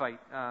hockey fight.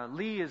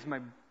 Lee is my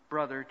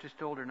brother, just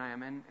older than I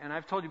am, and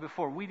I've told you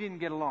before, we didn't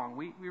get along.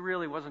 We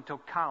really wasn't until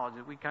college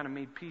that we kind of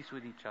made peace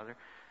with each other.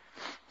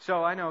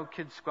 So I know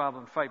kids squabble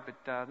and fight, but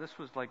this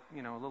was like,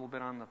 a little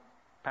bit on the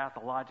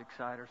pathologic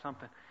side or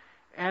something.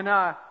 And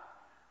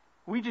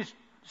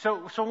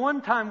so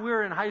one time we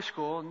were in high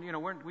school,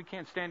 and we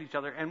can't stand each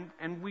other,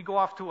 and we go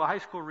off to a high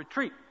school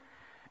retreat,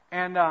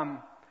 and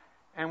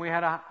we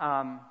had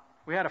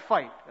a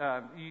fight.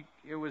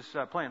 It was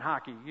playing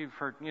hockey. You've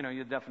heard,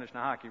 the definition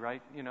of hockey,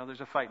 right?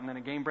 There's a fight and then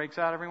a game breaks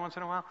out every once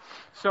in a while.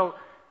 So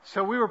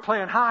we were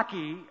playing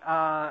hockey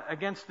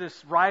against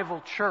this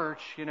rival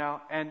church,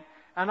 and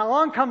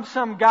along comes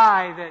some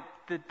guy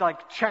that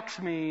like checks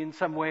me in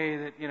some way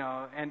that,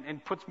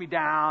 and puts me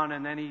down,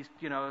 and then he's,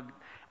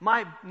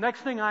 my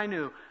next thing I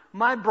knew,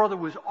 my brother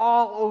was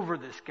all over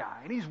this guy,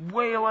 and he's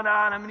wailing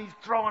on him, and he's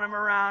throwing him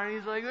around, and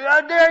he's like,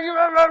 "How dare you!"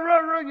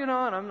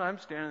 And I'm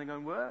standing there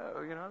going,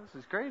 "Whoa, this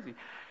is crazy."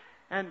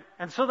 And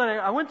so then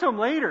I went to him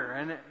later,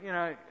 and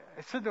I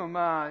said to him,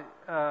 "I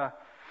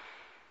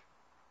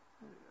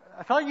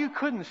thought you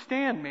couldn't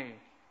stand me."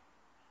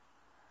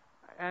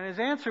 And his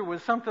answer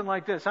was something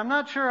like this: "I'm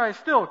not sure I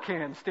still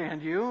can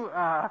stand you,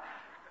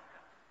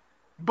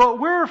 but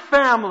we're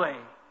family."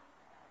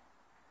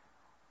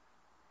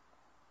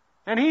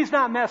 And he's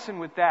not messing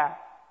with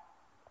that.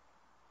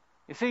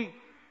 You see,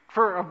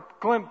 for a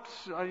glimpse,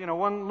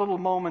 one little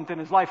moment in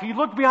his life, he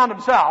looked beyond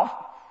himself,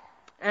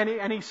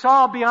 and he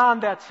saw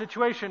beyond that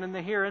situation in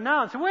the here and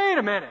now, and said, "Wait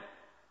a minute.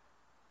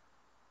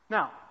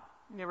 Now,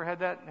 you ever had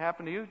that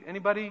happen to you?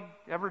 Anybody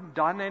ever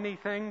done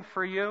anything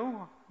for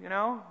you,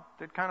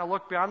 that kind of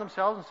looked beyond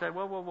themselves and said,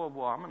 whoa,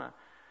 I'm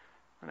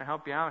gonna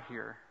help you out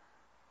here."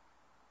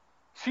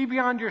 See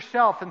beyond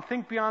yourself and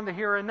think beyond the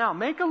here and now.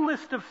 Make a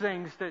list of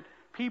things that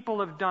people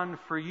have done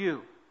for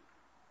you.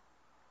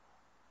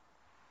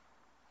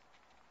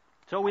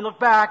 So we look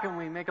back and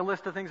we make a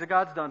list of things that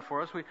God's done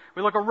for us. We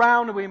look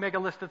around and we make a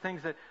list of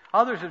things that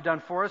others have done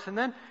for us. And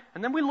then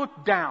we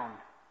look down.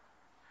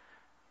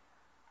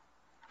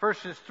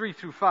 Verses 3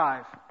 through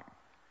 5.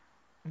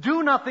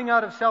 "Do nothing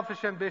out of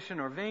selfish ambition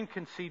or vain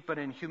conceit, but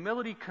in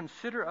humility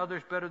consider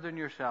others better than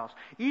yourselves.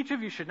 Each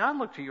of you should not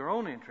look to your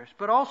own interest,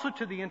 but also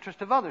to the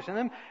interest of others." And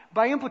then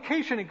by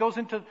implication, it goes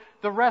into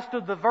the rest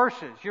of the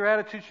verses. "Your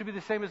attitude should be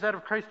the same as that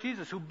of Christ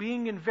Jesus, who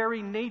being in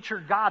very nature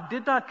God,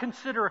 did not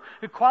consider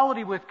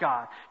equality with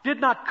God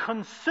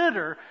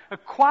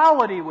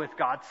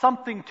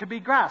something to be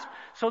grasped."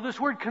 So this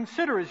word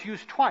consider is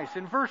used twice.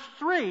 In verse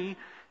 3,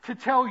 to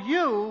tell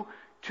you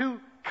to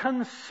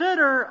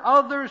consider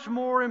others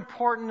more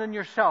important than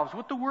yourselves.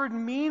 What the word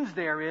means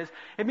there is,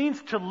 it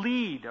means to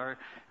lead, or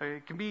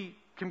it can be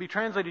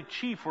translated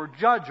chief or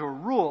judge or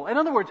rule. In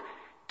other words,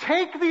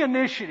 take the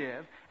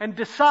initiative and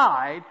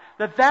decide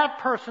that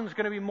person's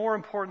going to be more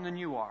important than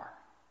you are.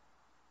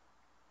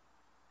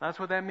 That's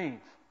what that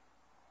means.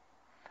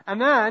 And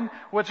then,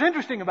 what's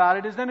interesting about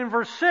it is then in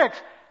verse 6,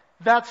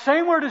 that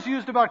same word is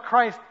used about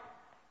Christ,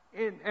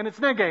 and it's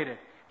negated.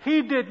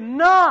 He did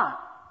not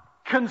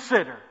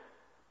consider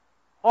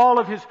all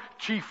of his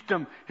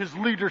chiefdom, his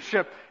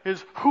leadership,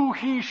 his who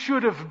he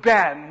should have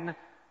been,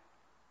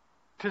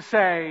 to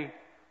say,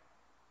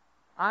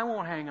 "I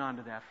won't hang on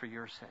to that for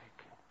your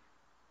sake.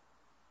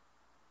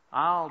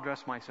 I'll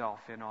dress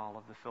myself in all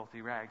of the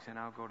filthy rags, and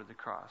I'll go to the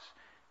cross,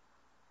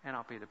 and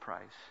I'll pay the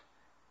price.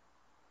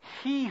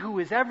 He who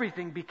is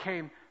everything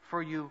became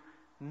for you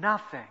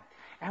nothing."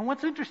 And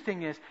what's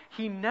interesting is,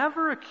 he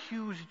never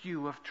accused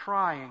you of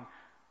trying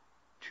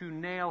to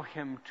nail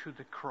him to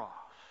the cross,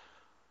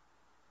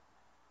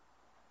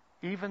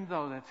 even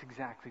though that's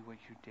exactly what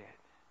you did.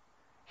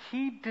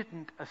 He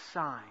didn't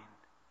assign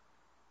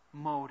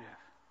motive.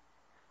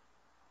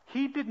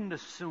 He didn't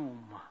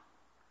assume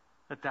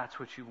that that's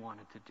what you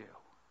wanted to do,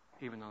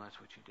 even though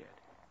that's what you did.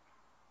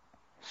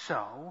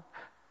 So,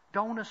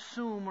 Don't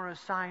assume or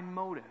assign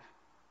motive.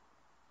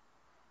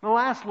 The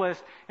last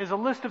list is a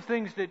list of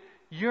things that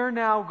you're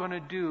now going to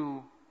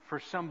do for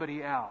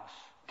somebody else.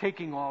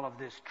 Taking all of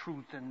this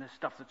truth and this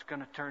stuff that's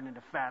going to turn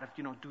into fat if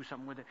you don't do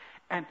something with it.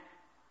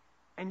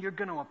 And you're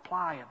going to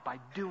apply it by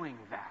doing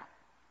that.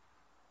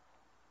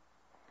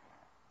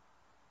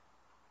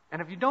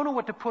 And if you don't know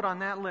what to put on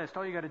that list,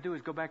 all you got to do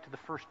is go back to the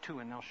first two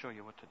and they'll show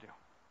you what to do.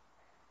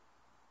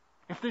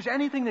 If there's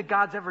anything that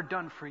God's ever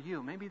done for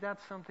you, maybe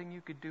that's something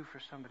you could do for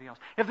somebody else.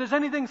 If there's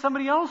anything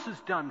somebody else has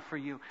done for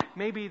you,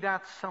 maybe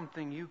that's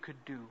something you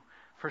could do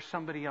for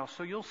somebody else.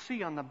 So you'll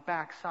see on the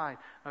back side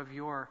of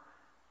your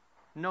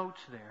notes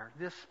there,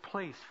 this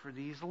place for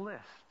these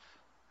lists.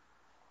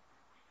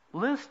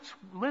 List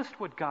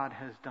what God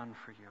has done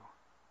for you.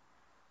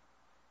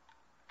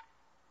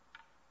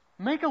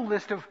 Make a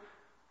list of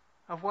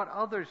what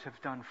others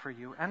have done for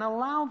you, and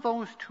allow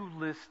those two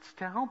lists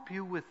to help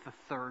you with the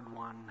third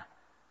one.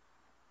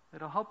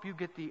 It'll help you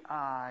get the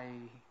I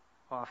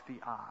off the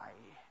I.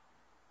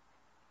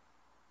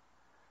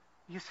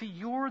 You see,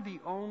 you're the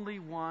only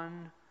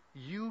one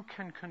you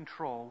can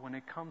control when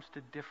it comes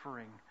to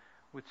differing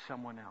with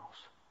someone else.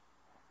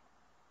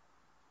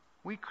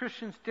 We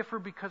Christians differ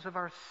because of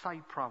our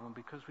sight problem,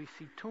 because we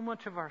see too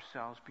much of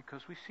ourselves,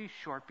 because we see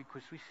short,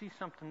 because we see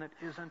something that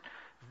isn't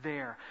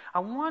there. I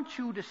want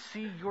you to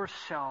see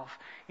yourself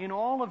in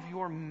all of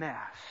your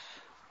mess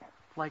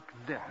like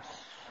this.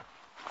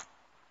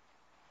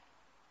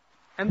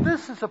 And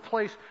this is a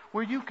place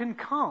where you can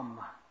come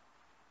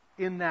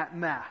in that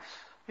mess.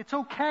 It's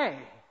okay.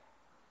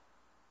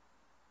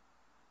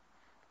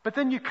 But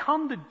then you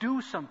come to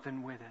do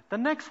something with it. The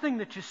next thing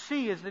that you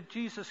see is that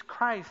Jesus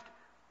Christ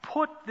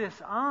put this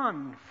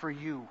on for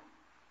you.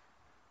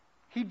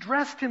 He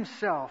dressed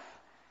himself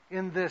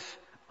in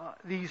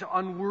these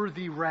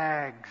unworthy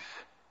rags.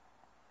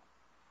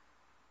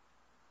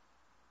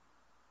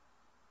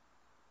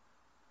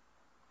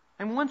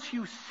 And once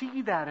you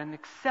see that and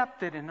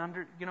accept it and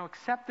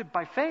accept it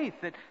by faith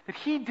that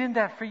he did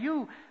that for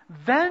you,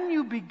 then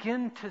you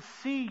begin to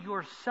see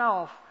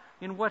yourself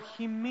in what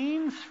he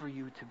means for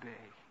you to be.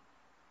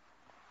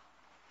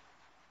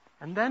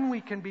 And then we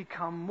can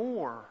become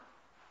more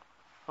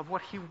of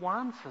what he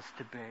wants us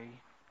to be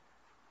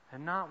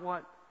and not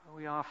what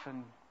we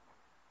often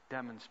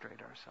demonstrate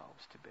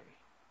ourselves to be.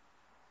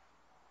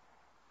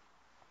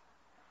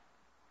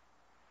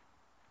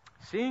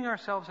 Seeing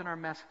ourselves in our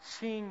mess,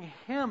 seeing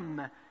him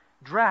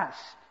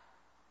dressed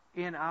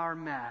in our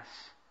mess,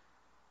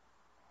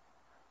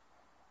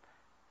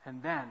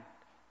 and then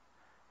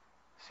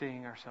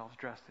seeing ourselves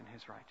dressed in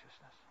his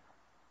righteousness.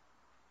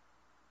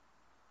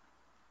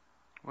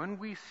 When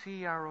we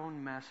see our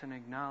own mess and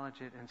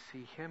acknowledge it and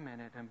see him in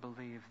it and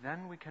believe,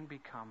 then we can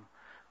become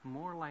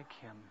more like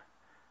him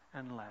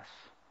and less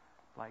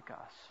like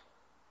us.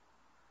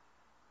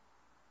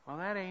 Well,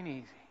 that ain't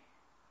easy.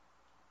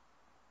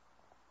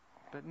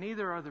 But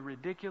neither are the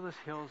ridiculous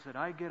hills that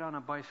I get on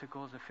a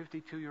bicycle as a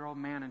 52-year-old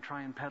man and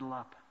try and pedal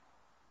up.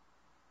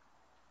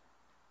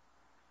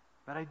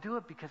 But I do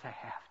it because I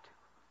have to.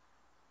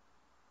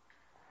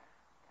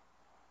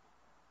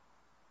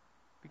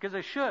 Because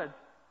I should.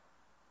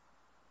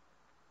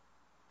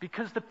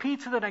 Because the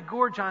pizza that I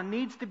gorge on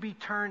needs to be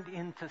turned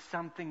into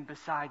something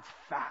besides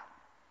fat.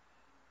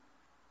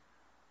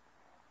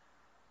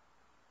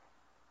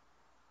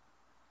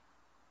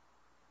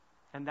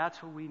 And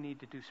that's what we need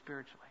to do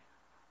spiritually.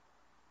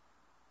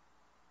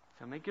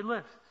 So make your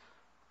lists.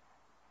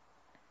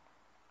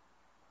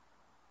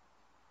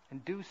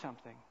 And do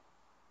something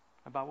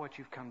about what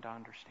you've come to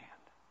understand.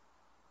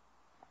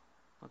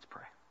 Let's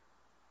pray.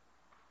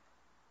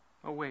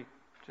 Oh, wait.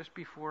 Just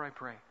before I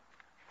pray,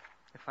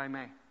 if I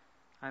may,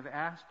 I've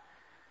asked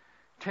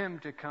Tim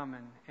to come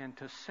and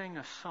to sing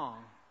a song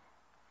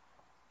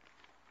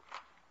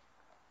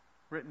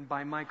written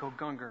by Michael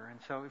Gungor. And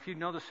so if you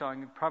know the song,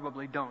 you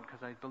probably don't,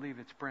 because I believe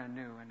it's brand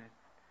new, and the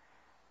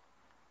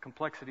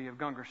complexity of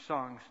Gungor's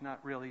songs is not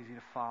real easy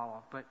to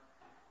follow. But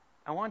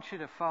I want you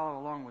to follow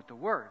along with the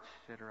words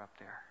that are up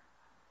there.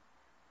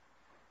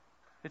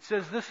 It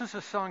says, this is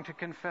a song to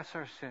confess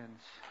our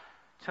sins,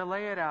 to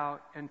lay it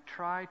out and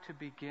try to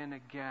begin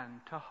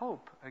again, to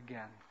hope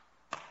again.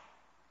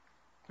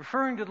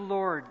 Referring to the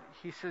Lord,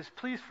 he says,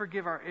 please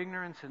forgive our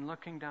ignorance in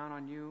looking down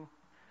on you.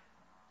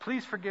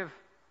 Please forgive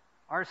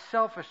our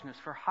selfishness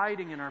for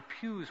hiding in our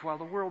pews while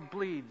the world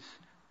bleeds,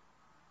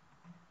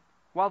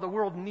 while the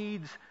world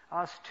needs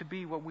us to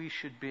be what we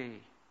should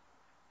be.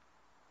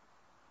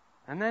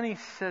 And then he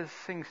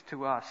sings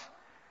to us,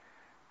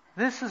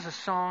 this is a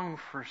song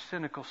for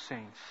cynical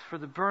saints, for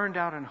the burned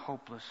out and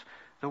hopeless,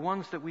 the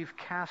ones that we've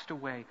cast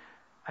away.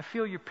 I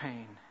feel your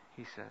pain,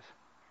 he says.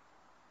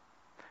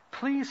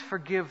 Please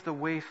forgive the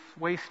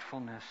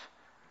wastefulness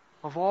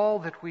of all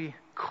that we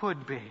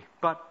could be.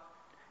 But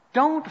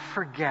don't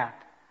forget,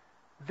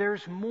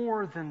 there's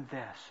more than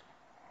this.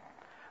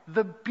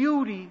 The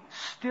beauty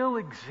still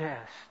exists.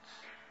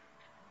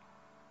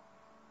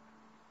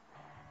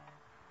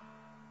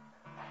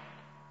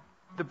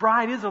 The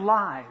bride is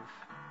alive.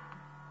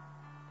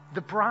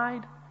 The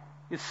bride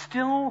is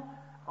still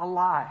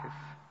alive.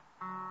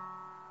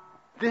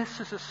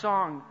 This is a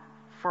song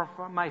for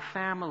my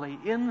family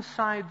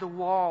inside the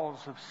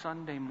walls of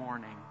Sunday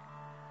morning.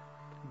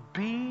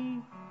 Be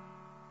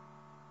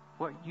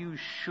what you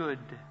should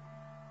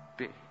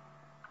be.